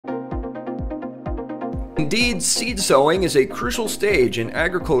Indeed, seed sowing is a crucial stage in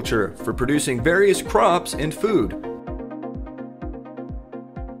agriculture for producing various crops and food.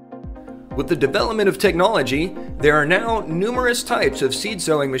 With the development of technology, there are now numerous types of seed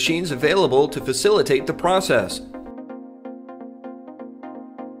sowing machines available to facilitate the process.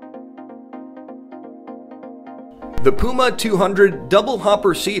 The Puma 200 double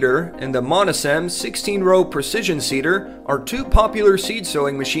hopper seeder and the Monosem 16-row precision seeder are two popular seed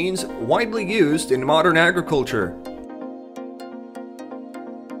sowing machines widely used in modern agriculture.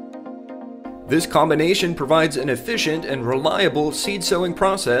 This combination provides an efficient and reliable seed sowing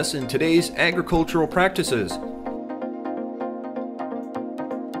process in today's agricultural practices.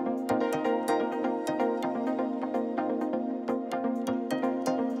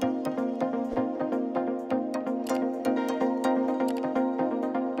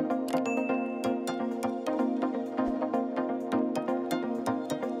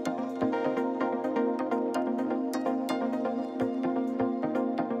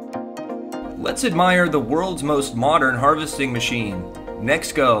 Let's admire the world's most modern harvesting machine,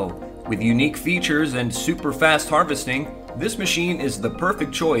 NexGo. With unique features and super fast harvesting, this machine is the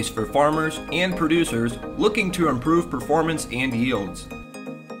perfect choice for farmers and producers looking to improve performance and yields.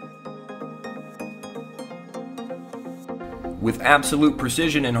 With absolute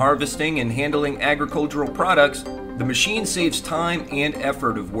precision in harvesting and handling agricultural products, the machine saves time and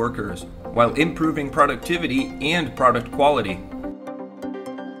effort of workers, while improving productivity and product quality.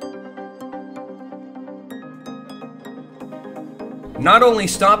 Not only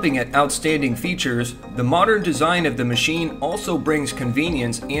stopping at outstanding features, the modern design of the machine also brings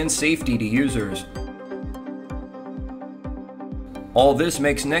convenience and safety to users. All this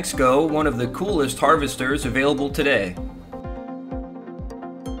makes NexGo one of the coolest harvesters available today.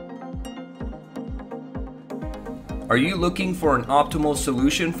 Are you looking for an optimal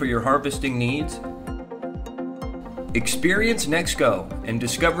solution for your harvesting needs? Experience NexGo and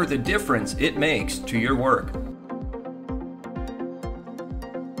discover the difference it makes to your work.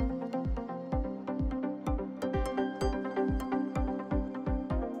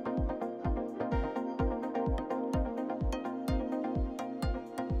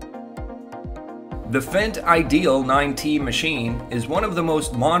 The Fendt Ideal 9T machine is one of the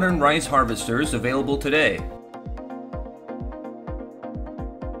most modern rice harvesters available today.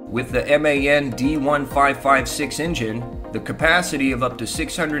 With the MAN D1556 engine, the capacity of up to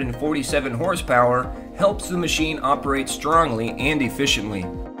 647 horsepower helps the machine operate strongly and efficiently.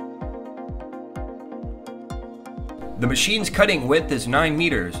 The machine's cutting width is 9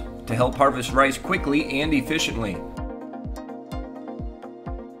 meters to help harvest rice quickly and efficiently.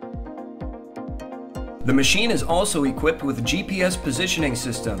 The machine is also equipped with GPS positioning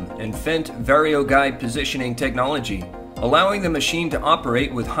system and Fendt VarioGuide positioning technology, allowing the machine to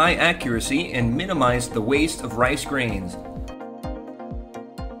operate with high accuracy and minimize the waste of rice grains.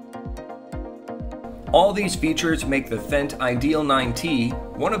 All these features make the Fendt Ideal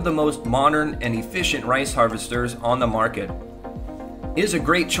 9T one of the most modern and efficient rice harvesters on the market. It is a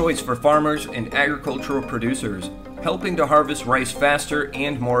great choice for farmers and agricultural producers, helping to harvest rice faster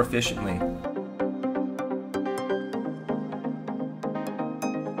and more efficiently.